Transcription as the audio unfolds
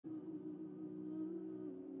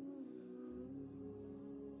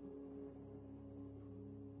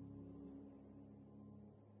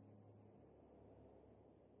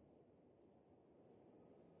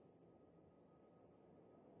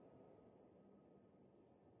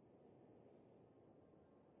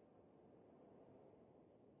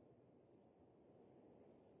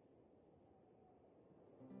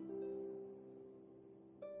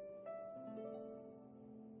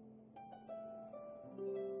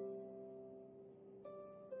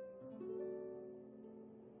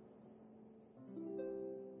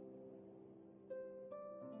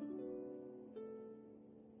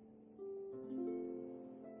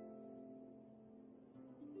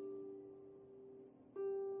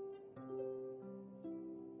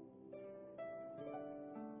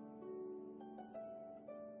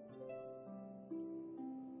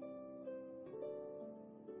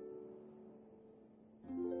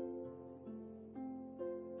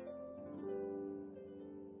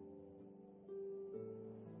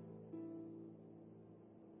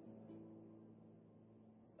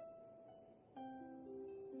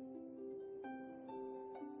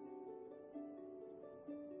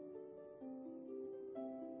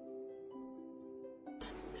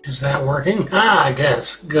Is that working? Ah, I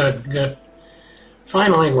guess. Good, good.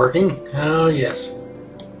 Finally working. Oh, yes.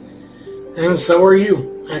 And so are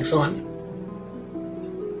you. Excellent.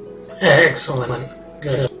 Excellent.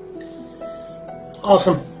 Good.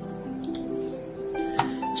 Awesome.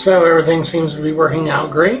 So everything seems to be working out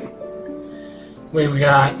great. We've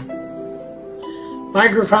got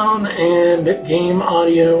microphone and game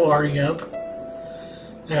audio already up.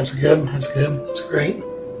 That's good. That's good. That's great.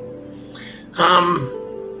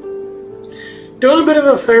 Doing a bit of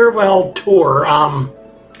a farewell tour.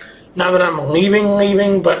 Not that I'm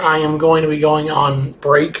leaving, but I am going to be going on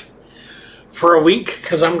break for a week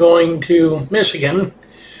because I'm going to Michigan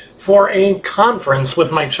for a conference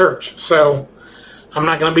with my church. So I'm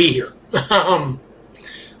not going to be here.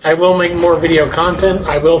 I will make more video content.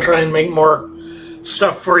 I will try and make more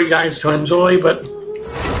stuff for you guys to enjoy, but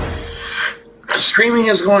streaming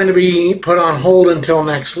is going to be put on hold until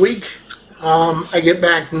next week. I get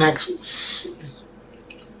back next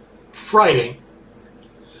Friday.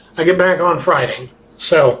 I get back on Friday.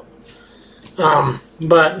 So,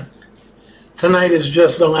 but tonight is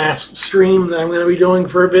just the last stream that I'm going to be doing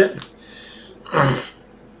for a bit.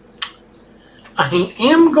 I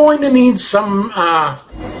am going to need some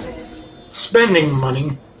spending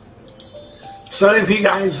money. So if you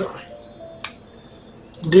guys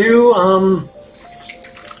do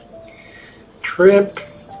trip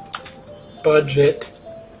budget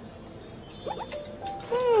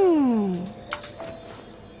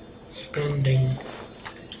spending.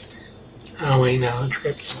 Oh wait, no,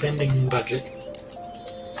 trip spending budget.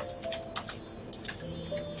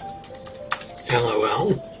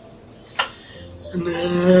 LOL. And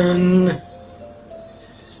then,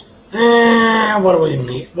 what do we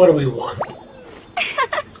need? What do we want?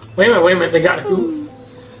 Wait a minute, they got who?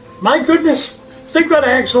 My goodness, they've got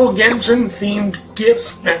actual Genshin themed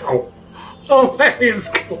gifts now. Oh, that is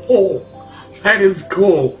cool. That is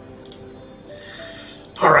cool.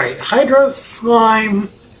 Alright, Hydro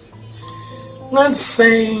Slime, let's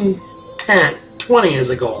say 10, 20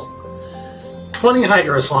 is a goal. 20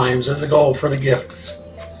 Hydro Slimes is a goal for the gifts.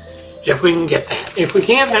 If we can get that. If we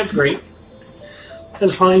can't, that's great.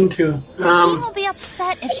 That's fine too. She won't be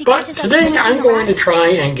upset if she but catches us today I'm going to try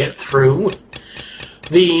and get through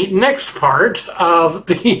the next part of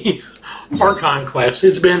the Archon quest.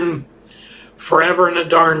 It's been forever and a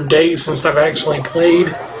darn day since I've actually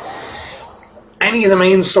played any of the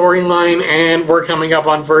main storyline, and we're coming up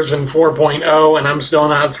on version 4.0, and I'm still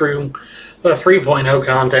not through the 3.0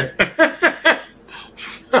 content.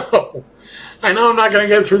 So, I know I'm not going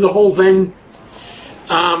to get through the whole thing.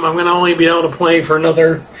 I'm going to only be able to play for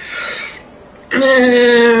another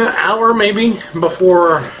hour, maybe,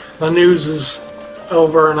 before the news is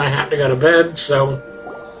over and I have to go to bed, so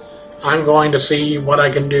I'm going to see what I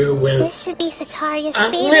can do with this should be Sataria's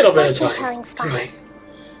a favorite little bit of fortune-telling time spot. tonight.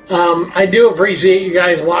 I do appreciate you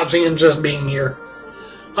guys watching and just being here.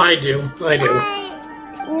 I do.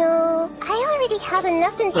 No, I already have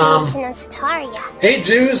enough information on Sataria. Hey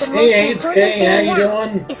Zeus, hey HK, how you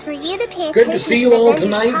doing? It's for you to pay Good attention to see to you the all vendors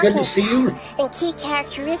tonight. Good to talking see you. style and key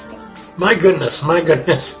characteristics. My goodness, my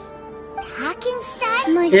goodness. Talking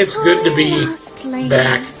style? It's good to be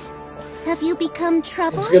back. Have you become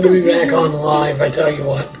troubled? It's good to be back on live, I tell you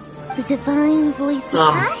what. The divine voice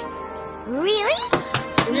of Really?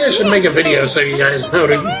 Maybe I should make a video so you guys know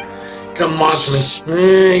to come watch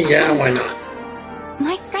me. Yeah, why not?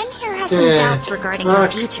 My friend here has some doubts regarding your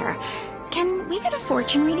future. Can we get a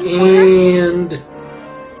fortune reading for her? And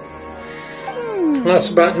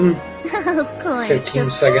plus button. Of course.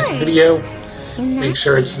 15-second video. Make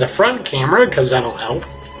sure it's the front camera, because that'll help.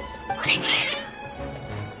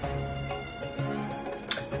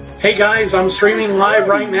 Hey guys, I'm streaming live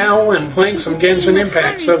right now and playing some Genshin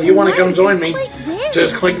Impact, so if you want to come join me,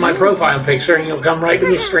 just click my profile picture and you'll come right to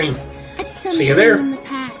the stream. See you there. In the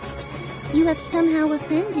past, you have somehow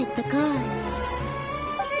offended the gods.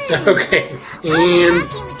 Okay, and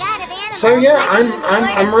so yeah,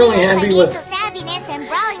 I'm really happy with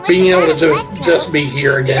being able to just be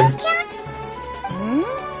here again.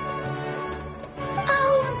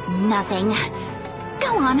 Oh, nothing.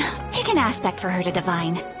 Go on, pick an aspect for her to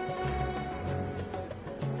divine.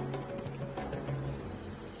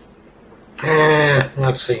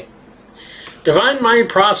 Let's see. Divine my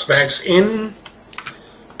prospects in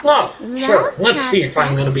love. Sure. Let's see if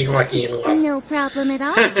I'm going to be lucky in love. No problem at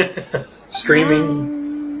all.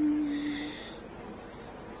 Streaming.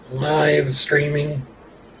 Live streaming.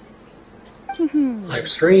 Live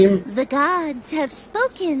stream. The gods have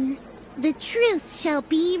spoken. The truth shall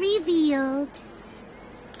be revealed.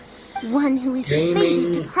 One who is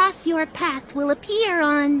fated to cross your path will appear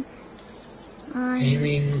on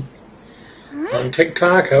Gaming on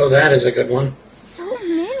TikTok. Oh, that is a good one. So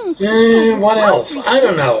many people. What else? I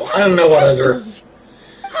don't know. I don't know what other.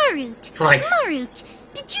 Harut, Marut,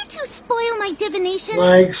 did you two spoil my divination?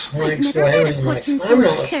 Likes. Do I have any likes? I'm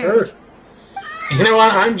not sure. You know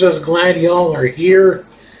what? I'm just glad y'all are here.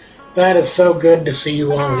 That is so good to see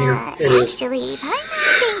you all here. It is. Actually,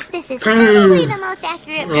 Paimon thinks this is probably the most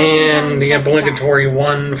accurate version And the obligatory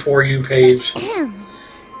one for you page.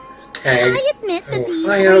 Tag. I admit that the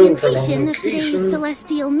Ohio orientation of today's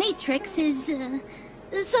celestial matrix is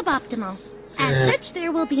suboptimal. As such,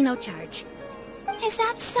 there will be no charge. Is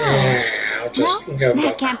that so? I'll just go.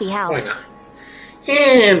 That can't be helped. Why not?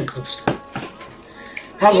 And post.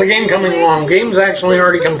 How's the game coming along? Game's actually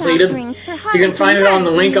already completed. You can find it on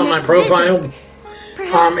the link on my profile.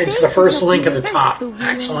 It's the first link at the top,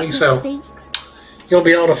 actually, so you'll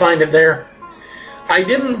be able to find it there. I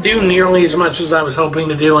didn't do nearly as much as I was hoping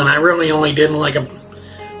to do, and I really only did like a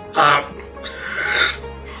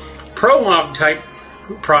prologue type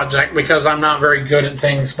project because I'm not very good at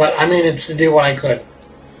things, but I managed to do what I could.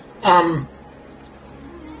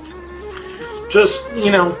 Just,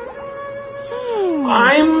 you know,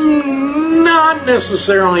 I'm not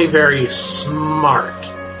necessarily very smart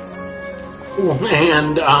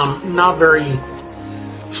and not very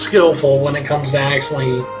skillful when it comes to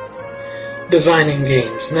actually designing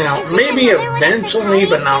games. Now, maybe eventually,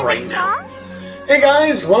 but not right now. Hey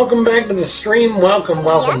guys, welcome back to the stream. Welcome.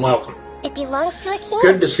 It belongs to a king.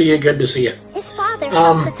 Good to see you. His father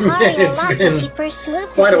helps Atari a lot when she first moved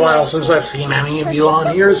to quite a while since I've seen any of you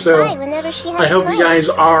on here, so I hope you guys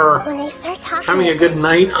are having a good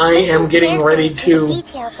night. I am getting ready to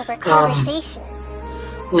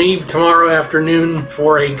leave tomorrow afternoon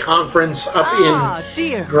for a conference up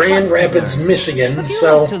in Grand Rapids, Michigan.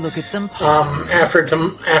 So after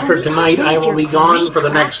tonight, I will be gone for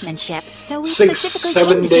the next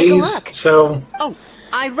 6-7 days. So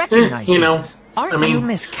I recognize you know, Aren't I mean, you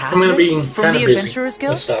Miss I'm going to be kind of busy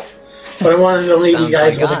with stuff. But I wanted to leave you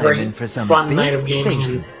guys with a great, fun night of gaming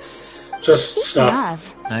and just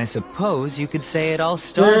stuff. I suppose you could say it all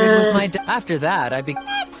started with my... After that, I became...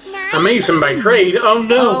 Amazing by trade? Oh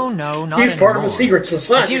no! Oh no, not He's part of a anymore. secret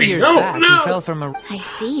society. A few years No, back, no! he fell from a... I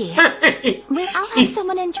see. Well, I'll have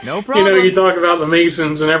someone in... No problem. You know, you talk about the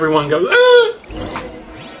Masons and everyone goes, ah!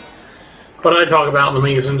 But I talk about the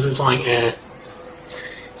Masons, it's like, eh.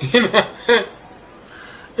 You know?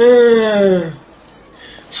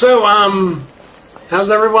 So, how's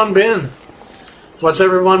everyone been? What's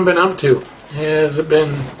everyone been up to? Has it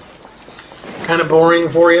been kind of boring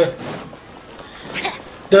for you?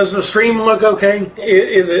 Does the stream look okay?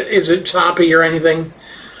 Is it choppy or anything?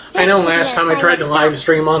 I know last time I tried to live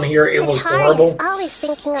stream on here, it was horrible.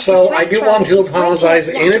 So I do want to apologize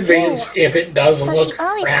in advance if it does look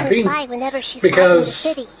crappy, because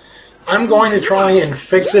I'm going to try and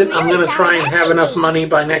fix it. I'm going to try and have enough money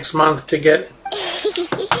by next month to get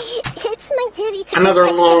another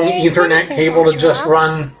long Ethernet cable to just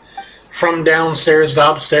run from downstairs to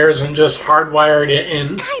upstairs and just hardwire it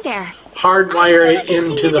in. Hi there. Hardwire it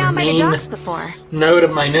into the main node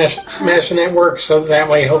of my mesh network, so that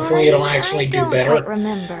way hopefully it'll actually do better.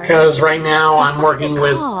 Because right now I'm working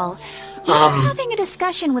with having a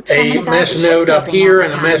discussion with a mesh node up here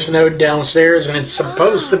and a mesh node downstairs, and it's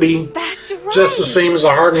supposed to be just the same as a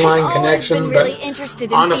hardline connection, but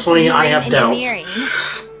honestly I have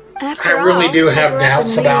doubts. I really do have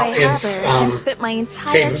doubts about its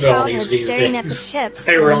capabilities these days.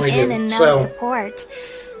 I really do. So,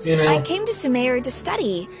 you know, I came to ℙ𝕒𝕣𝕥 to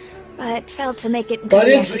study, but failed to make it. But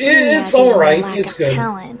it's all right. It's good.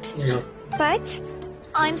 Talent. You know. But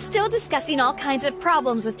I'm still discussing all kinds of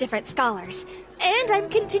problems with different scholars, and I'm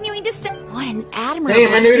continuing to study. What an admirable. Hey,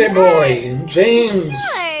 my new boy, James.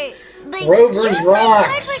 Rovers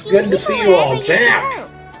rocks. Good to see you all, Jack.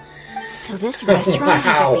 So this restaurant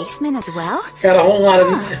has a basement as well? Got a whole lot of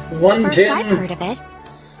First I've heard of it.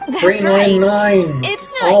 399.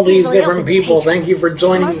 All these different people. Thank you for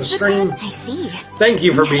joining the stream. I see. Thank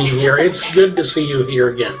you for being here. It's good to see you here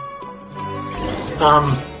again.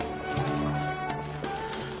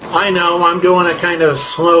 I know I'm doing a kind of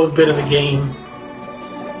slow bit of the game.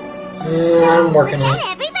 I'm working on it.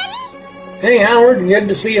 Hey Howard, good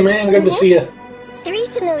to see you, man. Good to see you.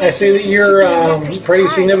 I see that you're pretty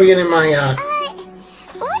significant in my.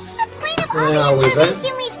 What's the point of all the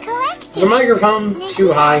information we've collected? The microphone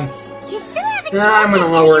too high. I'm going to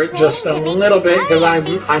lower it just a little bit because I'm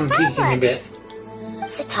peaking a bit.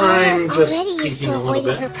 I'm just peaking a little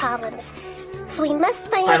bit. So we must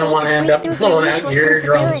find I don't want to end up blowing out your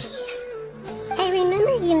eardrums. I remember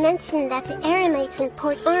remember you mentioned that the Eremites in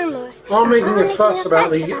Port Ormuz all making a fuss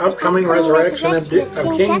about the upcoming resurrection of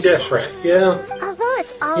King Deshret. Yeah. Although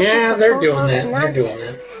it's all Yeah, just a they're doing boatload that. of They're doing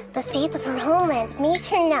nonsense, that. the fate of her homeland may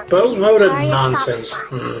turn out to be Boatload of Sataria's nonsense. soft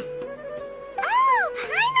spot. Oh,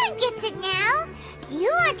 Paimon gets it now. You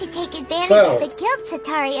want to take advantage Well, of the guilt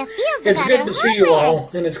Sataria feels It's about good her to see you homeland. all,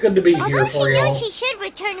 and it's good to be here Although for she you all. knows she should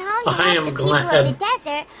return home to I help am the people of glad. the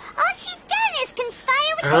desert, all she's done is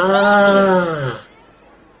conspire with the Santies.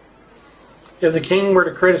 If the king were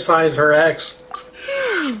to criticize her ex,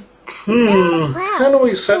 Wow, how do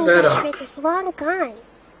we set King that up? Deshret is long gone.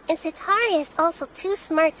 And Sataria is also too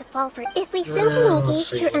smart to fall for if we simply Let's engaged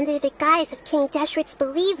see. her under the guise of King Deshret's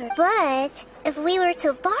believer. But if we were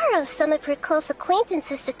to borrow some of her close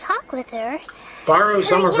acquaintances to talk with her, Borrow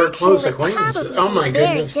some of her reaction close would acquaintances. probably Oh my be very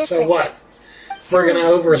goodness, so different. what? We're going to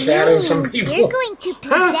overshadow some people. You're going to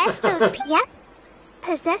possess those Yep.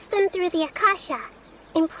 Possess them through the Akasha.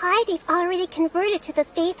 Imply they've already converted to the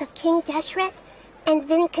faith of King Deshret, and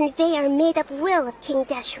then convey our made-up will of King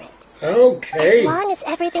Deshret. Okay. As long as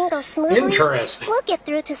everything goes smoothly, Interesting. we'll get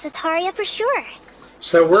through to Sataria for sure.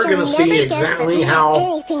 So we're She'll going to see never guess that exactly we have how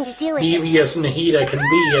anything to do with it. devious Nahida can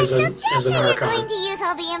be as an We're going Archon. to use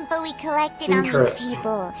all the info we collected on these Interesting.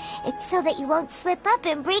 people. It's so that you won't slip up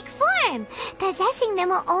and break form. Possessing them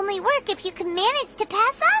will only work if you can manage to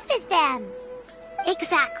pass off as them.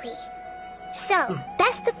 Exactly. So,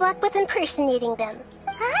 best of luck with impersonating them.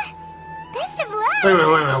 Huh? Best of Wait luck. a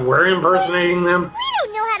minute, we're impersonating them? We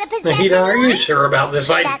don't know how to possess Nahida, are you anyone. sure about this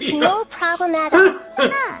That's idea? no problem at all.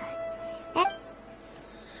 Huh.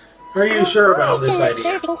 Are you sure about I've this been idea?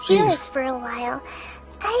 observing Jeez. healers for a while.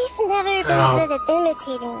 I've never been Oh. good at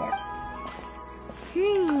imitating them.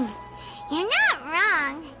 You're not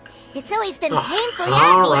wrong. It's always been Oh, painfully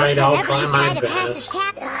all obvious right, I'll whenever try you my try to pass as best.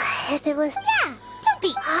 cat. If it was... Yeah, don't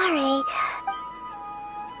be. Alright.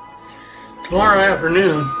 Tomorrow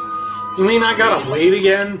afternoon. You mean I gotta wait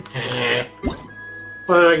again?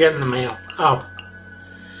 What did I get in the mail? Oh.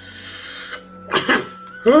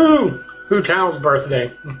 ℙ𝕒𝕒𝕣𝕥's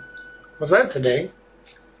birthday. Was that today?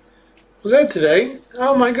 Was that today?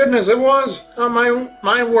 Oh my goodness, it was. Oh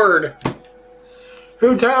my word.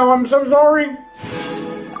 ℙ𝕒𝕒, I'm so sorry.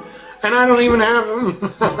 And I don't even have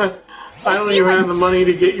I don't even have the money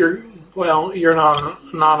to get your. Well, you're not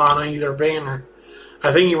on either banner.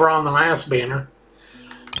 I think you were on the last banner.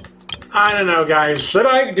 I don't know, guys. Should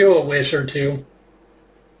I do a wish or two?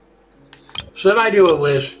 Should I do a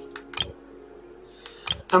wish?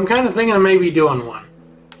 I'm kind of thinking of maybe doing one.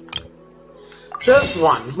 Just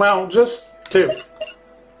one. Well, just two.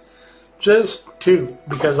 Just two.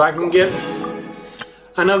 Because I can get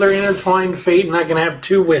another intertwined fate and I can have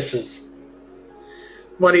two wishes.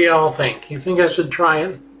 What do y'all think? You think I should try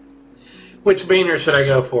it? Which banner should I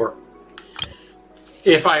go for?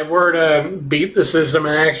 If I were to beat the system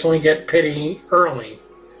and actually get pity early,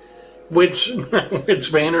 which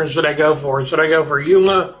banner should I go for? Should I go for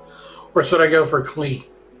ℙ𝕒𝕒 or should I go for 𝔻𝕨?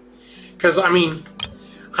 Because, I mean,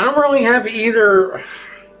 I don't really have either.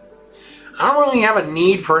 I don't really have a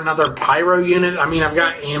need for another pyro unit. I mean, I've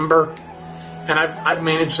got Amber, and I've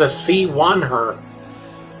managed to C1 her.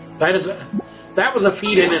 That was a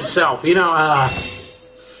feat in itself. You know, I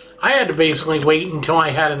had to basically wait until I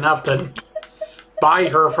had enough to buy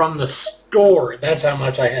her from the store. That's how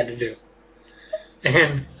much I had to do.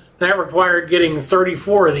 And that required getting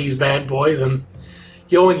 34 of these bad boys, and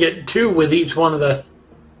you only get 2 with each one of the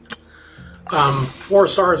 4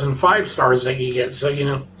 stars and 5 stars that you get. So, you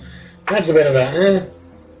know, that's a bit of a,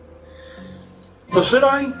 But should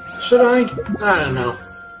I? I don't know.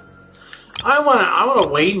 I want to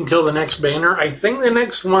wait until the next banner. I think the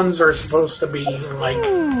next ones are supposed to be like.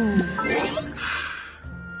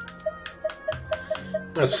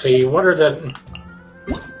 Let's see. What are the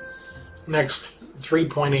next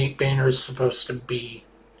 3.8 banners supposed to be?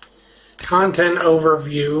 Content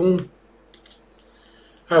overview.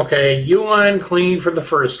 Okay, Yuan Clean for the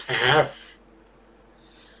first half.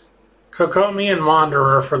 Kokomi and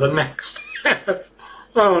Wanderer for the next half.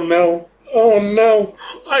 Oh no. Oh no.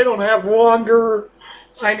 I don't have Wanderer.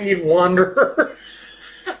 I need Wanderer.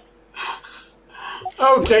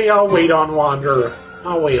 Okay, I'll wait on Wanderer.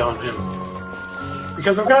 I'll wait on him.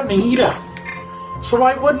 Because I've got Nahida. So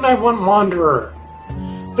why wouldn't I want Wanderer?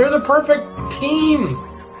 They're the perfect team.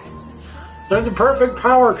 They're the perfect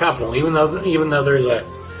power couple, even though there's a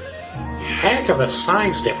heck of a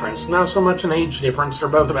size difference. Not so much an age difference. They're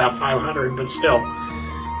both about 500, but still.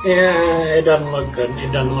 Yeah, it doesn't look good.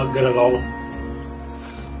 It doesn't look good at all.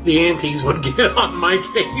 The aunties would get on my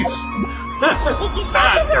case.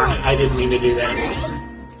 Ah, darn it. I didn't mean to do that.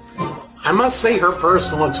 I must say her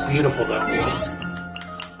person looks beautiful, though.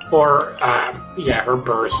 Or, yeah, her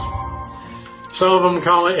burst. Some of them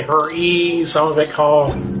call it her E, some of it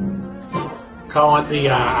call it the,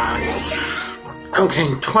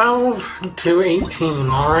 okay, 12 to 18,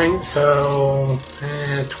 alright, so,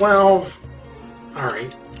 12,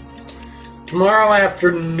 alright. Tomorrow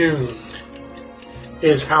afternoon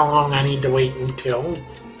is how long I need to wait until.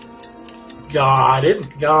 Got it.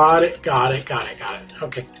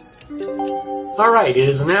 Okay. Alright, it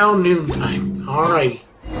is now noontime. Alrighty.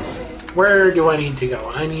 Where do I need to go?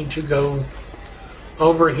 I need to go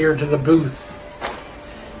over here to the booth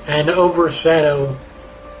and overshadow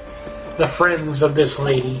the friends of this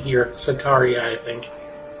lady here. Sataria, I think.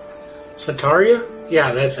 Sataria?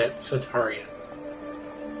 Yeah, that's it. Sataria.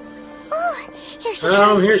 Oh, here she Oh,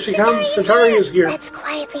 comes. here she comes. Sataria's here. Let's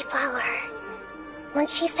quietly follow her.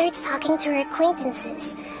 Once she starts talking to her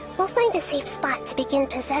acquaintances, we'll find a safe spot to begin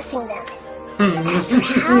possessing them. As for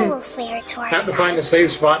how we'll sway her to our Have to side, find a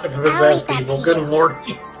safe spot to possess people. Good lord.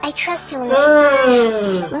 I trust you'll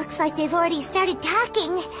know. Looks like they've already started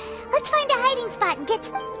talking. Let's find a hiding spot and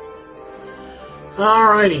get...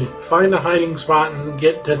 Alrighty. Find a hiding spot and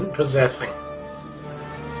get to possessing.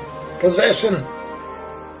 Possession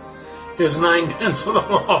is 9/10 of the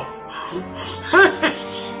law.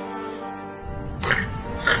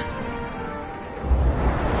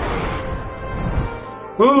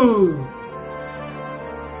 Woo!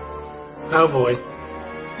 Oh boy.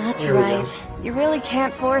 That's Here we right. go. You really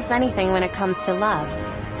can't force anything when it comes to love.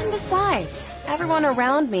 And besides, everyone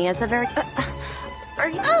around me is a very... are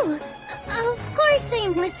you... Oh, of course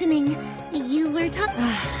I'm listening. You were talking...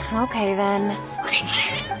 Okay, then.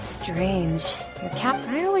 Strange. Your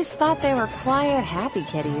I always thought they were quiet, happy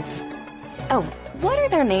kitties. Oh, what are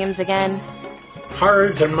their names again?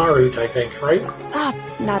 Harut and Marut, I think, right? Ah,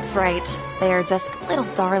 that's right. They are just little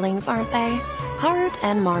darlings, aren't they? Harut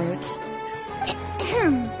and Marut.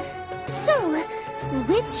 So,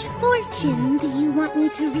 which fortune do you want me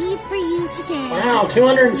to read for you today? Wow,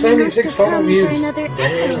 276 total views.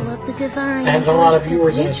 Damn. That's a lot of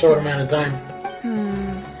viewers in a short amount of time.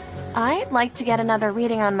 I'd like to get another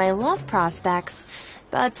reading on my love prospects,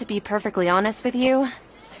 but to be perfectly honest with you...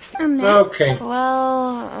 Okay.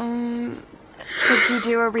 Well, could you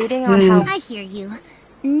do a reading on how... I hear you.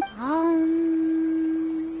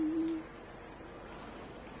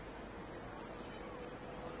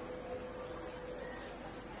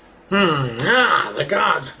 The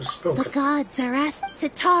gods have spoken. The gods are asked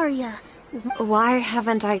Sataria. Why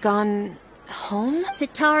haven't I gone home?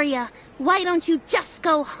 Sataria, why don't you just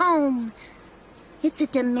go home? It's a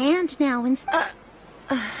demand now instead.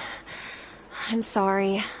 I'm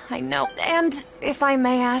sorry. I know. And if I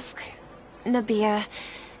may ask, ℊ𝕒𝕒,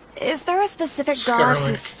 is there a specific god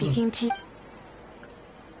who's speaking to you?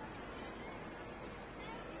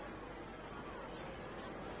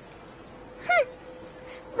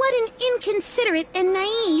 What an inconsiderate and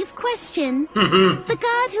naive question. The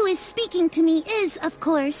god who is speaking to me is, of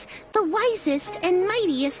course, the wisest and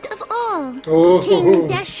mightiest of all, King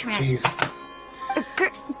ℙ𝕒𝕒.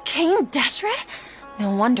 King ℙ𝕒𝕒?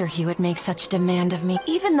 No wonder he would make such demand of me.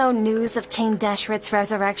 Even though news of King ℙ𝕒𝕒's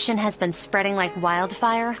resurrection has been spreading like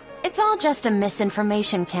wildfire, it's all just a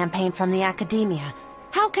misinformation campaign from the academia.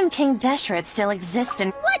 How can King ℙ𝕒𝕒 still exist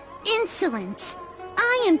in— What insolence!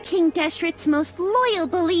 I am King ℙ𝕒𝕒's most loyal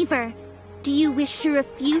believer. Do you wish to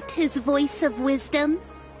refute his voice of wisdom?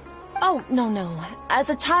 Oh, no. As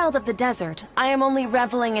a child of the desert, I am only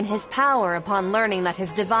reveling in his power upon learning that his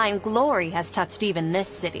divine glory has touched even this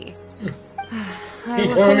city. I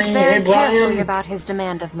will think very carefully about his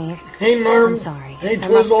demand of me. Hey, Marv. I'm sorry. Hey,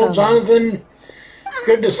 Twizzle, Jonathan. It's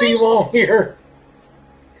good to see you all here.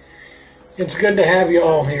 It's good to have you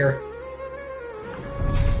all here.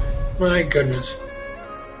 My goodness.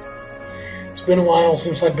 It's been a while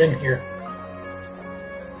since I've been here.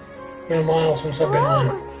 Been a while since I've been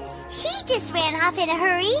on. She just ran off in a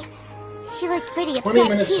hurry. She looked pretty 20 upset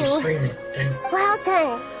minutes too. of streaming. Dang. Well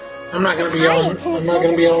done. I'm not going to be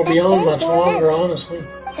able to be on much longer, honestly.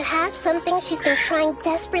 To have something she's been trying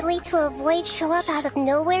desperately to avoid show up out of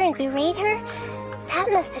nowhere and berate her, that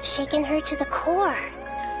must have shaken her to the core.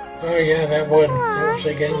 Oh yeah, that would. That would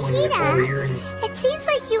shake anyone to the core here. It seems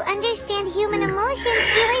like you understand human emotions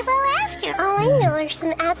really well after. All I know are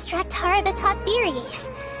some abstract ℙ𝕒𝕒 theories.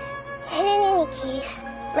 And in any case,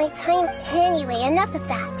 my time anyway, enough of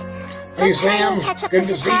that. Hey Let's try Sam, and catch up good to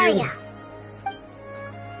to see you. Sataria.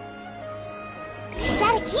 He's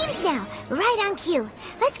out of games now, right on cue.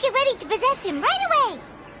 Let's get ready to possess him right away.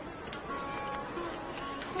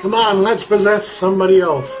 Come on, let's possess somebody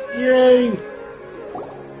else. Yay!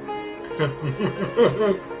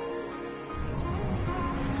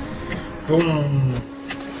 Boom.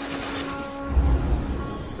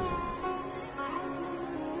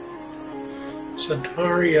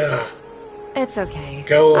 Sataria. It's okay.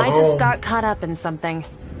 Go I just home. got caught up in something.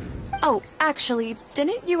 Oh, actually,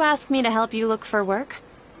 didn't you ask me to help you look for work?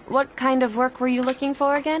 What kind of work were you looking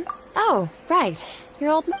for again? Oh, right.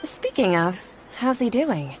 Your old... Speaking of, how's he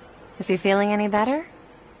doing? Is he feeling any better?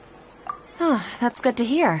 Oh, that's good to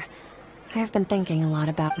hear. I've been thinking a lot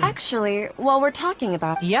about... Actually, while we're talking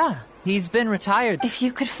about... Yeah, he's been retired. If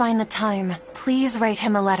you could find the time, please write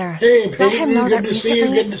him a letter. Hey, Let Peyton, him know good that to see you,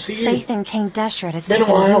 recently, good to see you. faith in King Deshret has Been a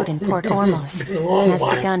taken while. root in Port Ormos Been a long and has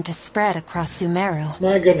while. begun to spread across Sumeru.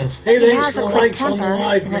 My goodness. Hey, He thanks has for a the quick likes on the temper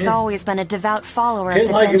live, and has man. always been a devout follower of Hit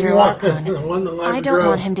the like if you Dendro want Archon. want the live I to don't grow.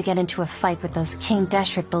 want him to get into a fight with those King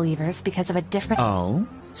Deshret believers because of a different... Oh?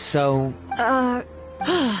 So...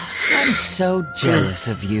 I'm so jealous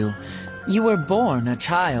of you. You were born a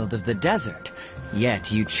child of the desert,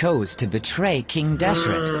 yet you chose to betray King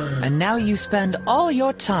Deshret, and now you spend all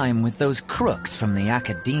your time with those crooks from the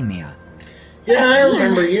academia. Yeah, I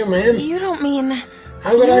remember you, man. You don't mean...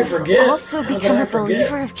 How could I You've forget? also How could become I a forget?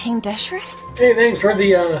 believer of King Deshret? Hey, thanks for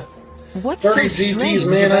the, What's 30 so GGs, strange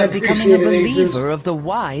man, I about becoming a appreciate it, believer Aegis. of the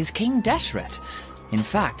wise King Deshret? In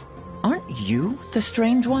fact, aren't you the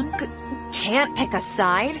strange one? Can't pick a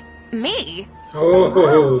side? Me?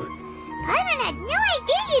 Oh, Paimon had no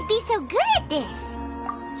idea you'd be so good at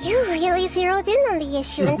this. You really zeroed in on the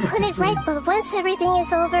issue and put it right but once everything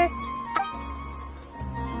is over.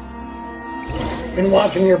 been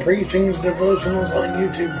watching your preachings, devotionals on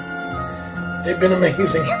YouTube. They've been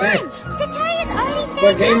amazing. Come on! Thanks. Sataria's already started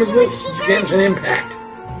What game is talking this? when It's she Genshin Impact.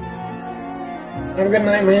 Have a good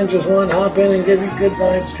night, man. Just wanted to hop in and give you good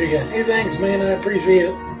vibes to you. Hey, thanks, man. I appreciate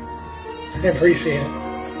it. I appreciate it.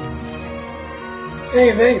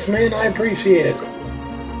 Hey, thanks, man. I appreciate it.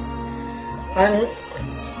 I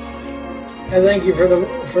thank you for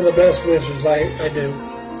the best wishes. I do.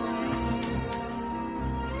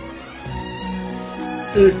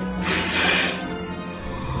 Dude.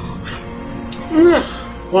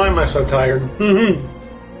 Why am I so tired?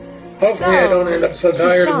 Hopefully I don't end up so tired in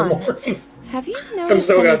the Shannon, morning. Have you noticed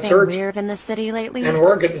still got anything church. weird in the city lately? And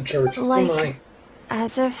work at the church. Like, Oh my.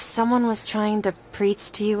 as if someone was trying to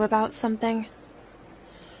preach to you about something?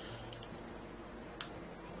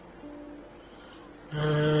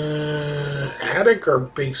 Attic or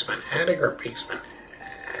basement? Attic or basement?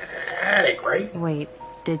 Attic, right? Wait,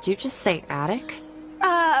 did you just say attic?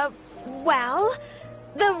 Well,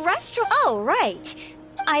 the restaurant... Oh, right.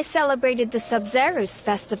 I celebrated the Sub-Zerus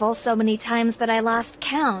festival so many times that I lost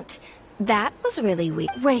count. That was really weird.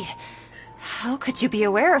 Wait, how could you be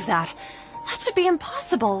aware of that? That should be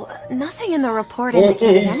impossible. Nothing in the report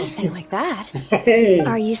indicated anything like that.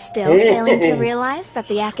 Are you still failing to realize that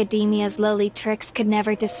the Academia's lowly tricks could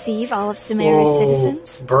never deceive all of Sumeru's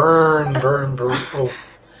citizens? Burn. Oh.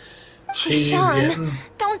 Sean,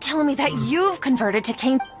 don't tell me that you've converted to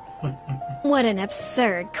King... What an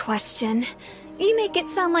absurd question. You make it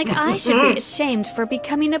sound like I should be ashamed for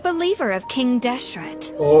becoming a believer of King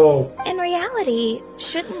Deshret. Oh. In reality,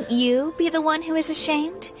 shouldn't you be the one who is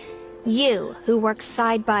ashamed? You, who worked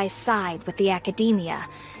side by side with the Academia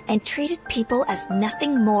and treated people as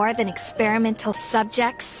nothing more than experimental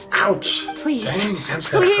subjects. Ouch. Please, Dang,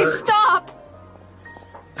 that's gotta please hurt. stop!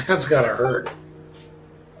 That's gotta hurt.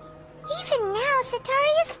 Even now,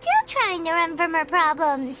 Sataria's still trying to run from her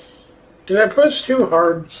problems. Did I push too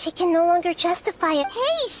hard? She can no longer justify it.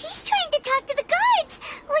 Hey, she's trying to talk to the guards.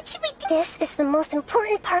 What should we do? This is the most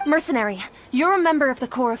important part. Mercenary, you're a member of the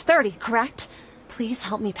Corps of 30, correct? Please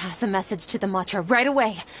help me pass a message to the Matra right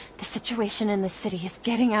away. The situation in the city is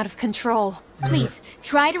getting out of control. Please,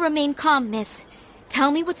 try to remain calm, miss.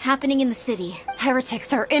 Tell me what's happening in the city.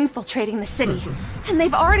 Heretics are infiltrating the city, and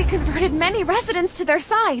they've already converted many residents to their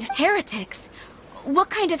side. Heretics? What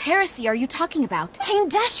kind of heresy are you talking about? King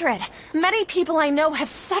Deshret. Many people I know have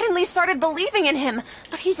suddenly started believing in him,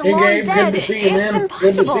 but he's Hey, long Gabe, dead. good to see you, It's man. impossible.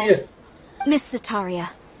 Good to see you. Miss Sataria,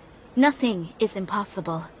 nothing is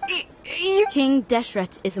impossible. You... King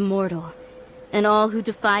Deshret is immortal, and all who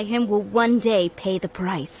defy him will one day pay the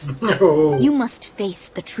price. No. You must face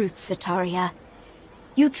the truth, Sataria.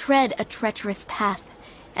 You tread a treacherous path,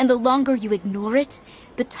 and the longer you ignore it,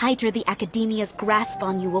 the tighter the Academia's grasp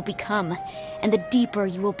on you will become, and the deeper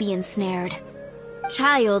you will be ensnared.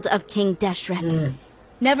 Child of King Deshret,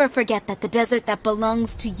 never forget that the desert that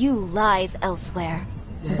belongs to you lies elsewhere.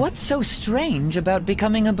 What's so strange about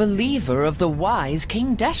becoming a believer of the wise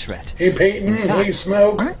King Deshret? Hey, Peyton. In fact, Hey,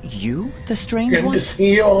 Smoke. aren't you the strange Good one? to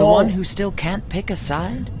see you all. The one who still can't pick a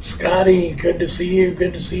side? Scotty, good to see you.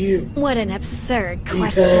 Good to see you. What an absurd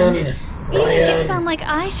question. Ethan. You make it Ryan. sound like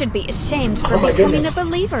I should be ashamed for Oh my becoming goodness. a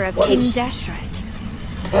believer of What King is- Deshret.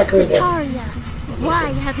 Tucker. Sataria,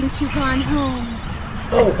 Why haven't you gone home?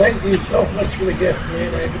 Oh, thank you so much for the gift,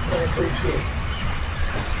 man. I appreciate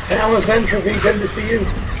it. Alice Entropy, good to see you.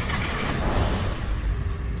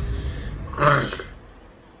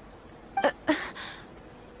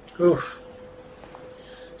 Oof.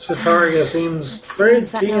 Sataria seems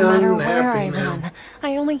pretty no matter unhappy where I now. run,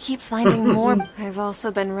 I only keep finding more. I've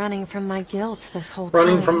also been running from my guilt this whole time.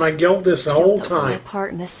 Running from my guilt this whole Guilt over my time.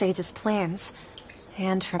 part in the sage's plans.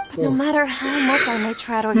 And from no matter how much I may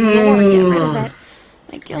try to ignore or get rid of it,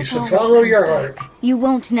 my guilt You should always follow comes your back. heart. You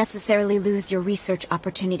won't necessarily lose your research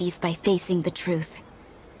opportunities by facing the truth.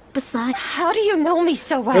 Besides, How do you know me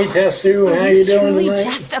so well? Hey, Testu, how Are you you doing truly tonight?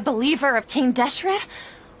 just a believer of ℙ𝕒𝕒𝕒?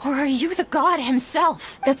 Or are you the god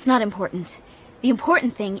himself? that's not important. The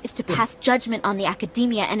important thing is to pass judgment on the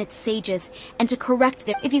academia and its sages, and to correct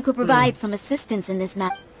their... If you could provide some assistance in this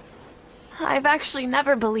matter... I've actually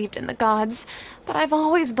never believed in the gods, but I've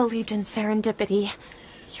always believed in serendipity.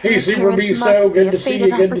 Hey, Your Super appearance Beast, must be good a to see you,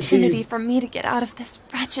 fated good to see you. opportunity for me to get out of this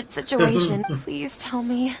wretched situation. Please tell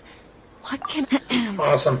me, what can...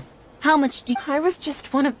 Awesome. How much do you... I was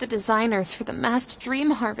just one of the designers for the masked dream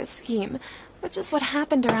harvest scheme, which is what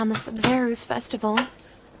happened around the ℊ𝕒𝕒𝕒 festival.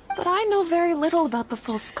 But I know very little about the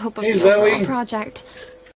full scope of Hey, the Zoe. overall project.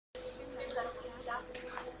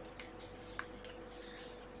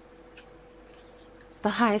 The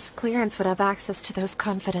highest clearance would have access to those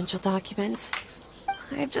confidential documents.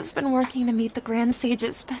 I've just been working to meet the Grand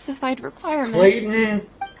Sage's specified requirements. Clayton,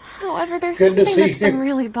 However, there's good to something see that's been you.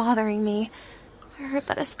 really bothering me. I heard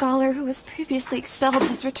that a scholar who was previously expelled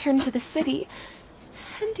has returned to the city,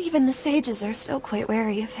 and even the sages are still quite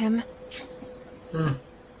wary of him.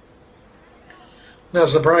 Not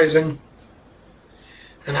surprising.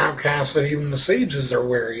 An outcast that even the sages are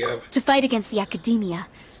wary of. To fight against the academia,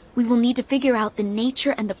 we will need to figure out the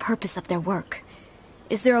nature and the purpose of their work.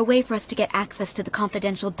 Is there a way for us to get access to the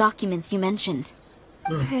confidential documents you mentioned?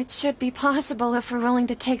 It should be possible if we're willing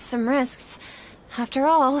to take some risks. After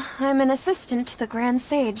all, I'm an assistant to the Grand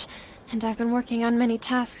Sage, and I've been working on many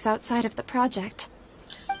tasks outside of the project.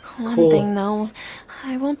 One Cool. thing, though,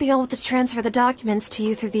 I won't be able to transfer the documents to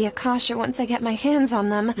you through the Akasha once I get my hands on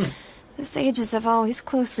them. The sages have always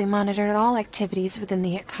closely monitored all activities within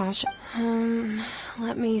the Akasha.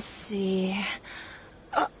 Let me see...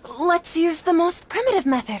 let's use the most primitive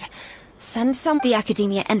method. Send some... The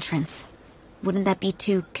academia entrance. Wouldn't that be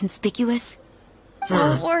too conspicuous?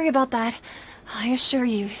 Don't worry about that. I assure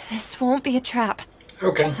you, this won't be a trap.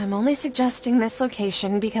 Okay. I'm only suggesting this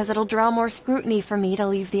location because it'll draw more scrutiny for me to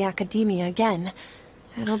leave the academia again.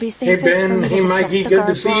 It'll be safest Ben. for me to Hey, disrupt Mikey, the good to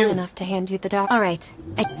guards see long you. enough to hand you the doc. All right.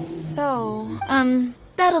 So,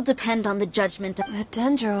 That'll depend on the judgment of... the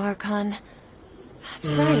ℙ𝕒𝕒𝕒𝕒.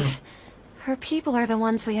 That's right. Her people are the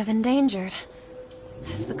ones we have endangered.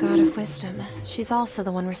 As the god of wisdom, she's also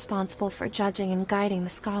the one responsible for judging and guiding the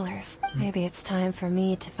scholars. Maybe it's time for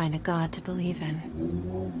me to find a god to believe in.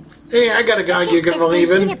 Hey, I got a god you can Just as believe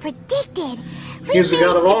Nahida in. predicted, He's the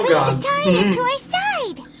god of all gods. Sataria to our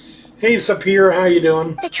side. Hey, Sapir, how you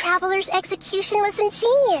doing? The traveler's execution was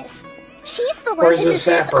ingenious. She's the one Where's who the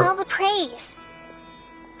deserves sapper? all the praise.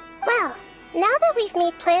 Well, now that we've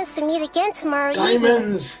made plans to meet again tomorrow evening,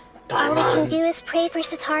 Diamonds. all we can do Diamonds. is pray for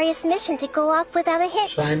Sataria's mission to go off without a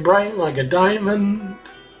hitch. Shine bright like a diamond.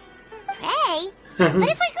 Pray? But if we're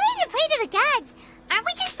going to pray to the gods, aren't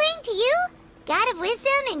we just praying to you? God of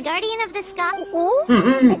wisdom and guardian of the sky?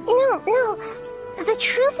 No. The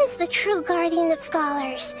truth is the true guardian of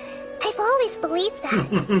scholars. I've always believed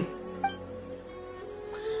that.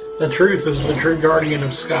 The truth is the true guardian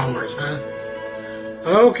of scholars, huh?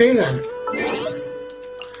 Okay, then.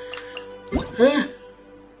 Huh?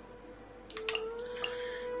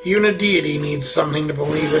 Even a deity needs something to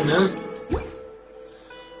believe in, huh?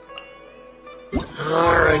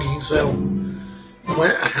 Alrighty, so...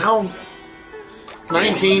 How...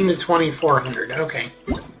 19 to 2400, okay.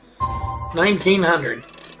 1900.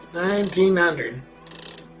 1900.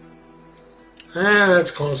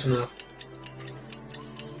 That's close enough.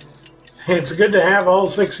 It's good to have all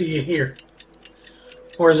 6 of you here.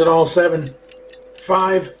 Or is it all 7?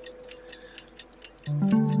 5?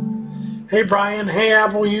 Hey Brian, hey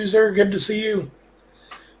Apple user, good to see you.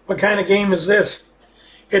 What kind of game is this?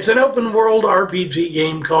 It's an open world RPG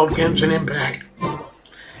game called Genshin Impact.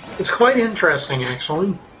 It's quite interesting,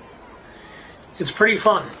 actually. It's pretty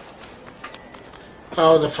fun.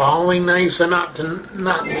 Oh, the following night, so not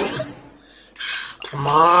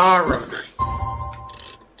tomorrow night.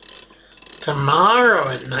 Tomorrow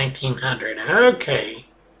at 1900. Okay.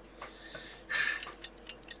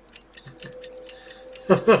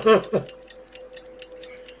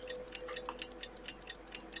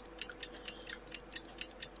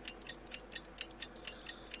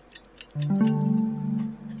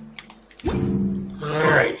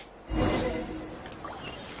 Alright.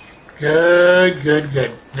 Good, good,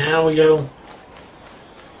 good. Now we go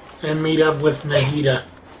and meet up with Nahida.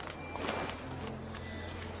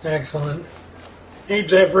 Excellent. Hey,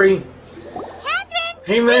 Jeffrey. Catherine,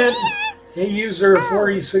 Hey, Matt. Hey, user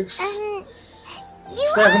 46.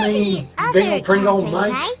 Stephanie, Bingle Pringle, Catherine,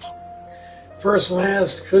 Mike. right? First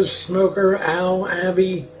Last, Chris Smoker, Al,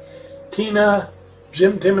 Abby, Tina,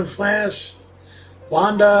 Jim, Tim, and Flash,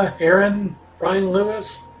 Wanda, Aaron, Brian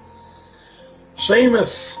Lewis,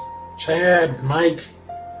 Seamus, Chad, Mike,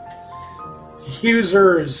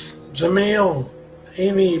 Users, Jamil,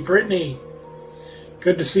 Amy, Brittany.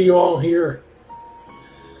 Good to see you all here.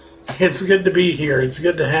 It's good to be here. It's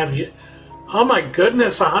good to have you. Oh my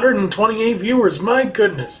goodness, 128 viewers. My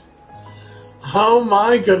goodness. Oh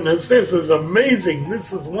my goodness, this is amazing.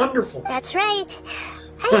 This is wonderful. That's right.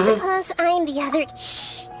 I suppose I'm the other...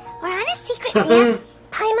 Shh. We're on a secret map.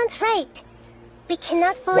 Paimon's right. We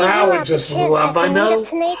cannot fully rule out the chance that the meetup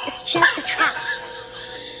tonight is just a trap.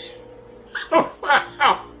 Oh,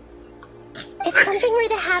 wow. If something were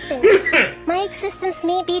to happen, my existence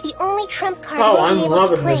may be the only trump card we'll I'm be able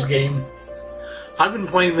loving to play. this game. I've been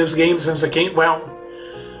playing this game since it came... Well,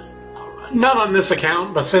 not on this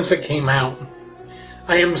account, but since it came out.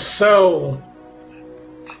 I am so...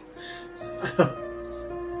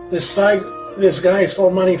 This guy stole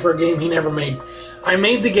money for a game he never made. I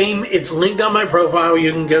made the game. It's linked on my profile.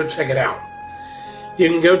 You can go check it out. You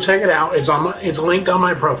can go check it out. It's linked on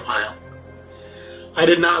my profile. I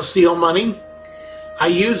did not steal money. I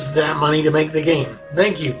used that money to make the game.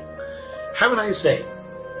 Thank you. Have a nice day.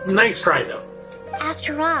 Nice try, though.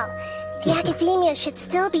 After all, the academia should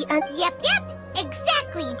still be Yep,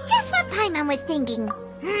 exactly. Just what Paimon was thinking.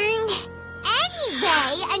 Anyway,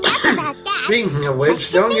 enough about that. Speaking of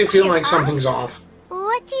which, don't you feel like something's off?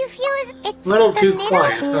 What do you feel is it's A little the too middle?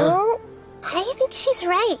 quiet, huh? No, I think she's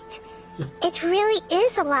right. It really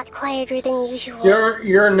is a lot quieter than usual.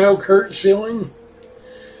 You're no Kurt Schilling?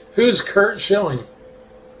 Who's Kurt Schilling?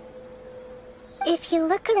 If you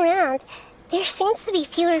look around, there seems to be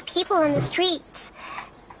fewer people on the streets.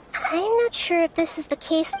 I'm not sure if this is the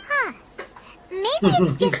case. Maybe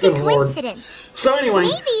it's just a coincidence. So anyway,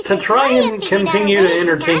 to try and continue to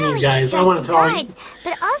entertain you guys, I want to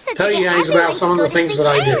tell you guys about some of the things that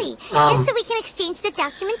I do. Just so we can exchange the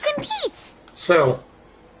documents in peace. So,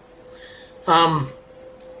 I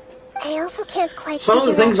also can't quite some of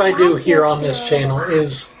the things I do here on this channel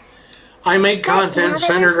is I make content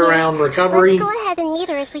centered around recovery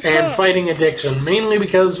and fighting addiction, mainly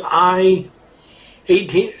because how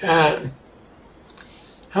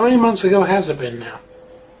many months ago has it been now?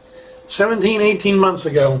 17, 18 months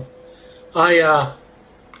ago, hey,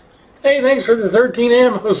 thanks for the 13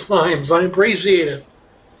 ammo slimes. I appreciate it.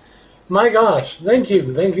 My gosh, thank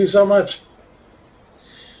you. Thank you so much.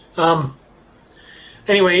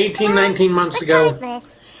 Anyway, 18, 19 months ago,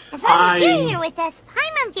 I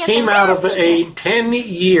came out of a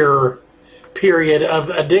 10-year period of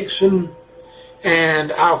addiction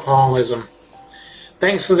and alcoholism.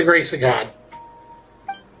 Thanks to the grace of God.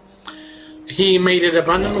 He made it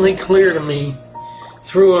abundantly clear to me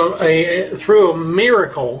through a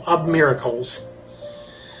miracle of miracles,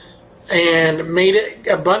 and made it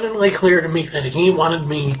abundantly clear to me that he wanted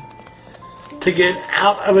me to get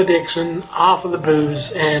out of addiction, off of the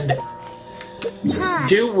booze, and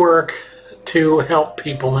do work to help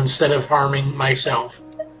people instead of harming myself.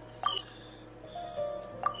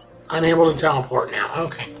 Unable to teleport now.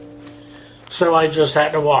 Okay. So I just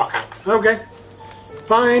had to walk up. Okay.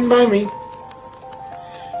 Fine by me.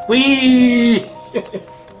 Whee!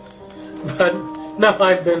 But no,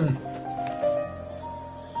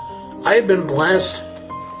 I've been blessed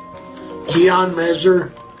beyond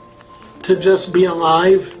measure to just be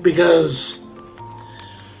alive, because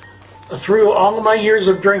through all of my years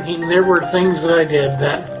of drinking, there were things that I did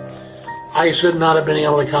that I should not have been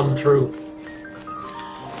able to come through.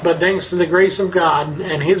 But thanks to the grace of God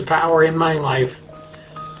and His power in my life,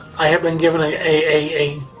 I have been given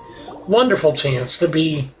a wonderful chance to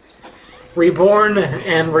be reborn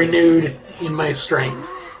and renewed in my strength.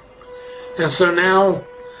 And so now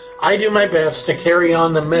I do my best to carry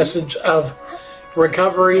on the message of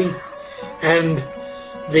recovery and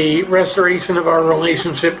the restoration of our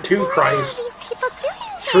relationship to Christ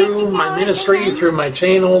through my ministry, through my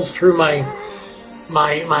channels, through my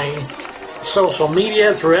social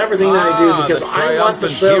media, through everything that I do, because I want to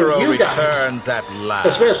show you guys,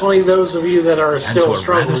 especially those of you that are still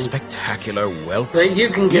struggling, spectacular that you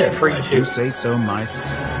can get free too. Say so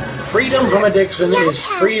myself. Freedom from addiction is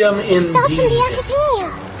freedom indeed.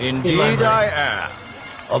 Indeed I am.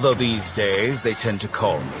 Although these days they tend to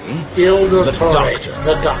call me 𝕊𝕦𝕣𝕥, the Doctor.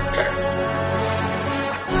 The Doctor.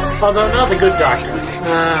 Although not the good doctor.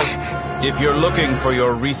 If you're looking for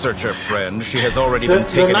your researcher friend, she has already been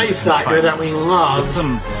taken the nice into doctor that confinement. we love With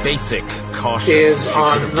some basic caution, is she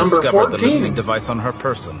on could have number discovered the 14. listening device on her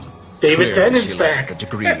person. David Clearly, Tennant's she lacks back. the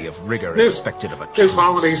degree of rigor This- expected of a This true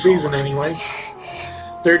holiday sword. season, anyway.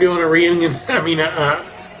 They're doing a reunion. I mean, The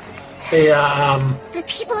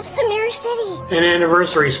people of Sumeru City. an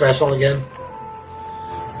anniversary special again.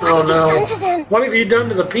 Oh What have you done to no! them? What have you done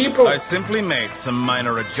to the people? I simply made some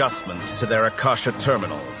minor adjustments to their Akasha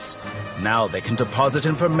terminals. Now they can deposit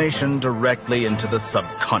information directly into the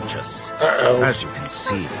subconscious. Uh-oh. As you can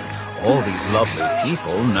see, all these lovely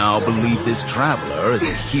people now believe this traveler is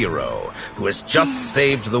a hero who has just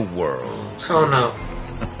saved the world. Oh no!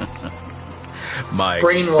 My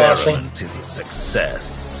Brainwashing. experiment is a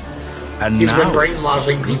success. And He's now been it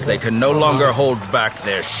brainwashing seems people. they can no longer hold back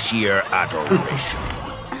their sheer adoration.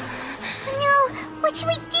 No, what should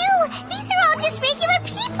we do? These are all just regular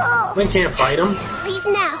people. We can't fight them. Please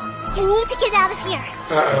now. You need to get out of here.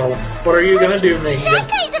 Uh-oh. What are you gonna do, That Nahida?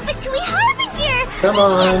 guy's a Fatui Harbinger. Come We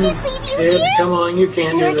on. can't just leave you Kid, here. come on, you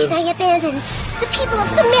can't Nor do can this. I abandon the people of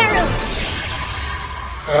Sumeru.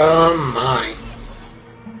 Oh my.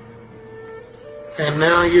 And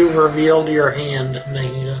now you've revealed your hand,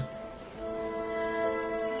 Nahida.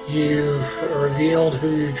 You've revealed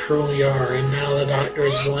who you truly are, and now the doctor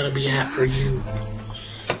is going to be after you.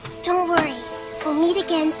 Don't worry. We'll meet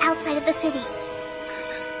again outside of the city.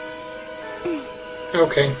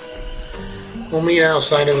 Okay. We'll meet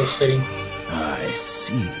outside of the city. I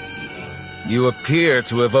see. You appear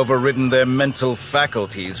to have overridden their mental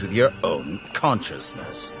faculties with your own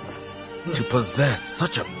consciousness. To possess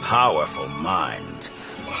such a powerful mind,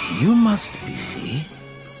 you must be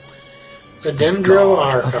The God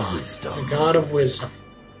𝕊𝕤𝕒𝕒, of wisdom. the God of wisdom.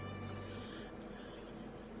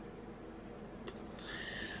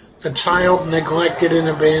 A child neglected and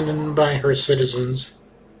abandoned by her citizens,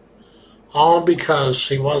 all because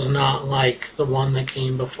she was not like the one that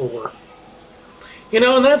came before. You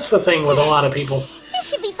know, and that's the thing with a lot of people.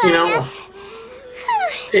 This should be fun You know, enough.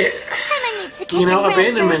 it, Emma needs to catch you know, her breath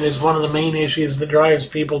abandonment first. is one of the main issues that drives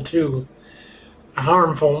people to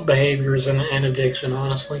harmful behaviors and addiction,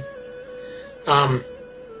 honestly. Man,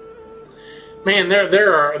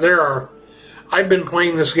 there are. I've been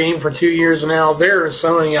playing this game for 2 years now. There are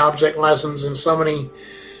so many object lessons and so many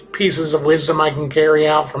pieces of wisdom I can carry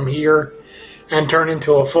out from here and turn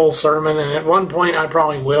into a full sermon. And at one point, I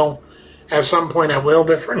probably will. At some point, I will.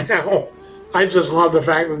 But for now, I just love the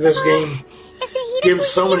fact that this game Is Nahida gives going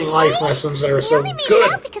so to many be life playing? lessons that are We so only made it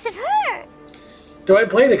good. out because of her. Do I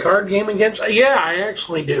play the card game against? Yeah, I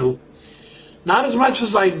actually do. Not as much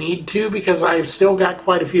as I need to because I've still got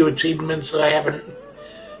quite a few achievements that I haven't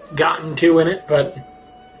gotten to in it, but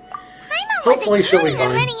Paimon hopefully wasn't she'll be counting on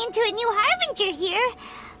fine. running into a new Harbinger here,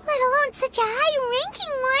 let alone such a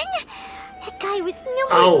high-ranking one. That guy was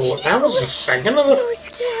number 2. Oh, that was the second of the... So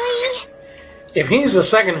scary. If he's the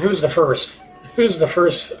second, who's the first? Who's the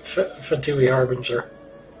first Fatui Harbinger?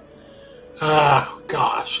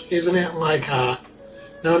 Gosh. Isn't it like,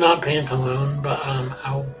 no, not Pantalone, but,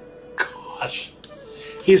 oh, gosh.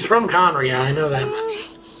 He's from Conria, I know that much.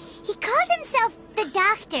 He called himself the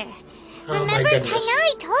Doctor. Oh, my Remember, goodness.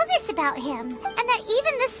 Tighnari told us about him, and that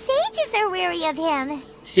even the sages are wary of him.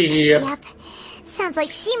 Yep. Yep. Sounds like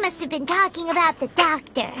she must have been talking about the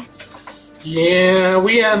Doctor. Yeah,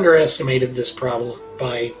 we underestimated this problem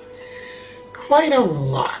by quite a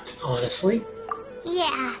lot, honestly.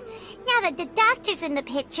 Yeah. Now that the Doctor's in the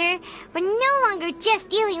picture, we're no longer just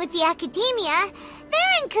dealing with the academia.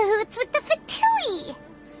 They're in cahoots with the Fatui.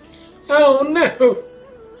 Oh, no.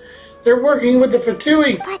 They're working with the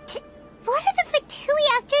Fatui. But what are the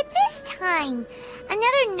Fatui after this time?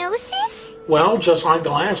 Another Gnosis? Well, just like the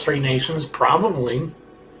last 3 nations, probably.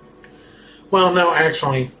 Well, no,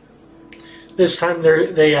 actually, this time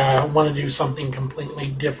they want to do something completely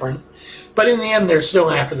different. But in the end, they're still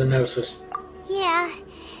after the Gnosis. Yeah.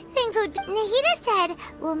 Things would... Nahida said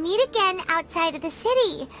we'll meet again outside of the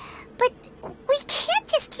city. But we can't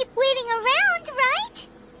just keep waiting around, right?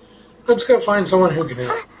 Let's go find someone who can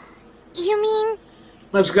help. You mean...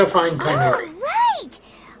 Let's go find Tighnari. Oh, right!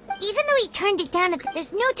 Even though he turned it down,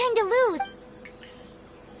 there's no time to lose.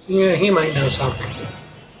 Yeah, he might know something.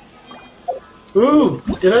 Ooh,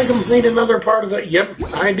 did I complete another part of that? Yep,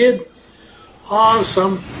 I did.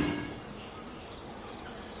 Awesome.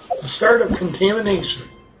 The start of contamination.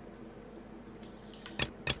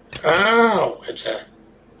 Oh, it's a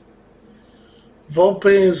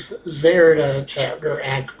𝕊𝕦𝕒𝕒𝕒𝕒 chapter,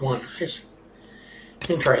 Act 1.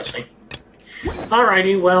 Interesting.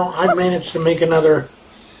 Alrighty, well, I've managed to make another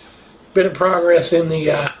bit of progress in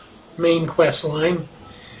the main quest line,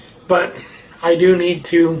 but I do need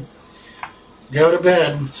to go to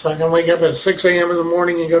bed so I can wake up at 6 a.m. in the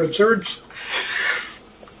morning and go to church,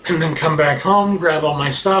 and then come back home, grab all my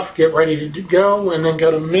stuff, get ready to go, and then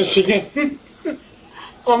go to Michigan.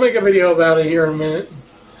 I'll make a video about it here in a minute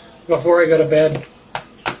before I go to bed.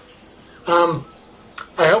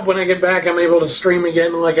 I hope when I get back I'm able to stream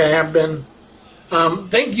again like I have been.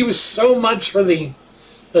 Thank you so much for the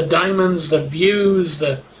diamonds, the views,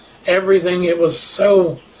 the everything. It was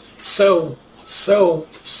so good.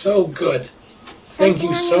 Thank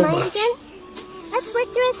you so much. Let's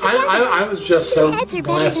work through it together. I was just so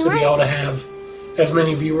blessed to be able to have as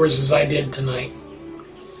many viewers as I did tonight.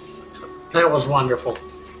 That was wonderful.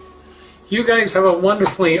 You guys have a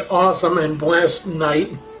wonderfully awesome and blessed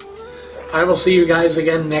night. I will see you guys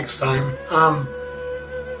again next time.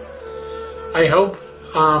 I hope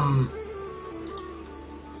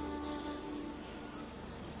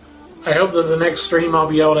that the next stream I'll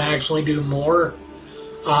be able to actually do more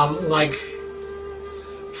like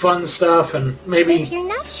fun stuff and maybe if you're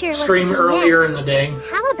not sure stream what to do earlier next, in the day.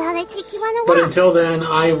 How about I take you on a walk? But until then,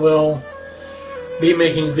 I will be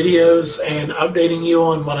making videos and updating you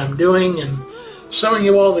on what I'm doing and showing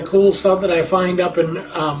you all the cool stuff that I find up in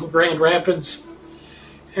Grand Rapids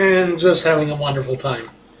and just having a wonderful time.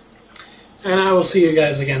 And I will see you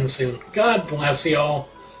guys again soon. God bless you all.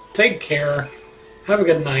 Take care. Have a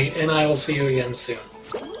good night, and I will see you again soon.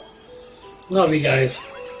 Love you guys.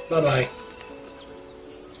 Bye-bye.